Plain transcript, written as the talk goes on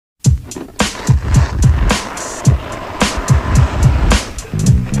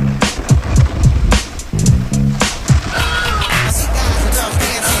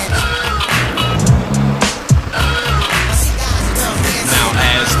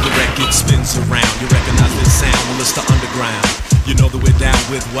it spins around. You recognize this sound, well it's the underground. You know that we're down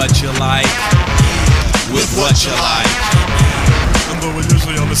with what you like, with what you like. And though we're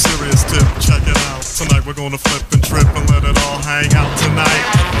usually on the serious tip, check it out. Tonight we're gonna flip and trip and let it all hang out tonight.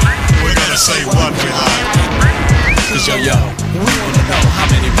 We're gonna say what we like. Cause yo, we wanna know how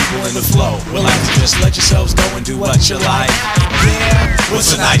many people in the flow will like to just let yourselves go and do what you like. Yeah,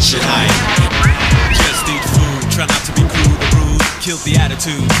 what's tonight's your night? Just eat food, try not to be crude or rude. Kill the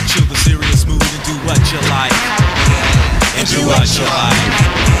attitude, chill the serious mood and do what you like. And do what you like.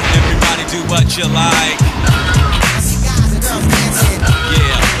 Everybody do what you like.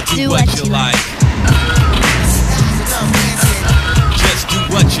 Yeah, do what you like. Just do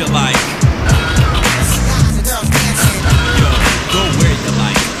what you like. Yo, go where you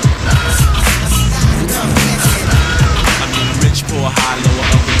like. I mean rich, poor, high, lower,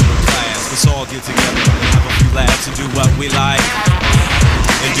 upper, middle class. Let's all get together and have a few laughs and do what we like.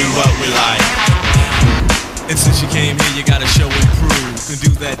 And do what we like. And since you came here, you gotta show and prove. And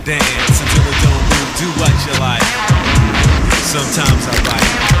do that dance until it don't move. Do what you like. Sometimes I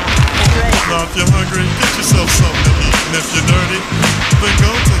bite. Now if you're hungry, get yourself something to eat. And if you're dirty, then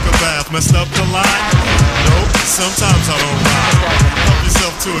go take a bath. Messed up the line? Nope, sometimes I don't rhyme. Help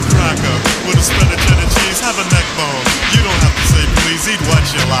yourself to a cracker with a spinach and a cheese. Have a neck bone. You don't have to say please, eat what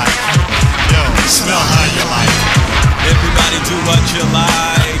you like. Yo, smell how you like. Everybody do what you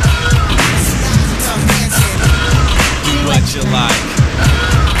like. Do what you like.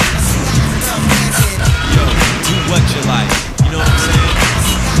 Yo, do what you like. You know what I'm saying?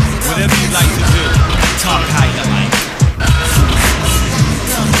 Whatever you like to do, talk how you like.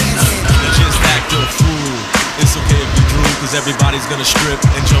 Now just act a fool. It's okay if you drool, cause everybody's gonna strip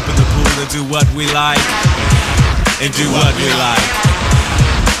and jump in the pool and do what we like. And do what we like.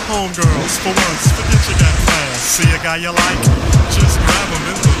 Homegirls, for once, forget you got class. See a guy you like? Just grab him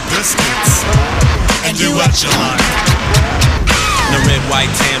in the biscuits. And do what you like. Now red,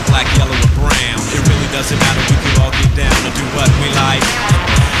 white, tan, black, yellow, or brown. It really doesn't matter, we can all get down and do what we like.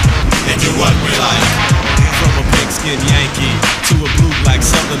 And do what we like. From a pigskin Yankee to a blue black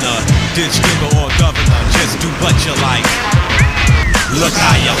southerner, ditch digger or governor, just do what you like. Look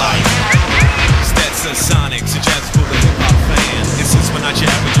how you like. Stetson Sonics, a jazz for the hip hop fan. And since we're not your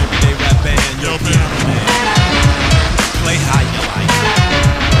average everyday rap band, yo piano man, play how you like.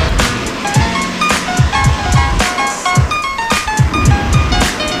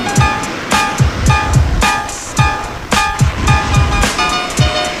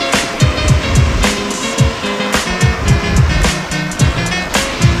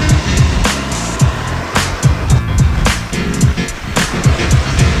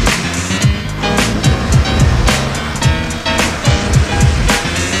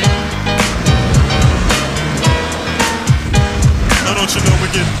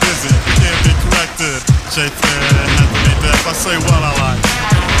 J-Fan had to be deaf. I say what I like.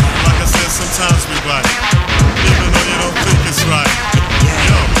 Like I said, sometimes we bite, even though you don't think it's right.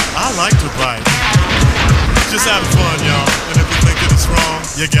 Yo, I like to bite. Just have fun, y'all. And if you think it is wrong,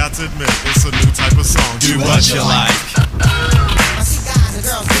 you got to admit it's a new type of song. Do what you like.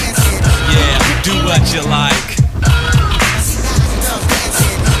 Yeah, do what you like.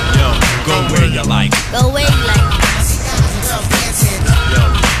 Yo, go where you like. Go where you like. Yo,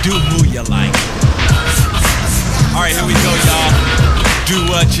 do who you like. Alright, here we go, y'all. Do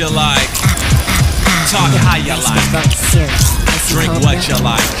what you like. Talk how you like. Drink what you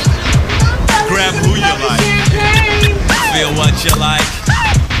like. Grab who you like. Feel what you like.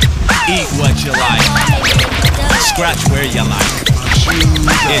 Eat what you like. Scratch where you like.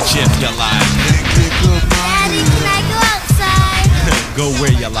 Itch if you like. Daddy, can I go outside? Go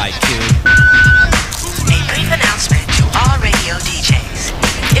where you like, kid. A brief announcement to all radio DJs.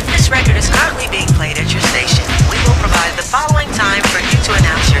 If this record is currently being played at your station, we will provide the following time for you to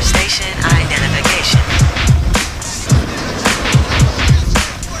announce your station identification.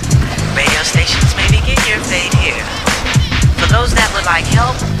 Radio stations may begin your fade here. For those that would like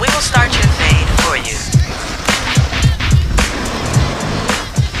help, we will start your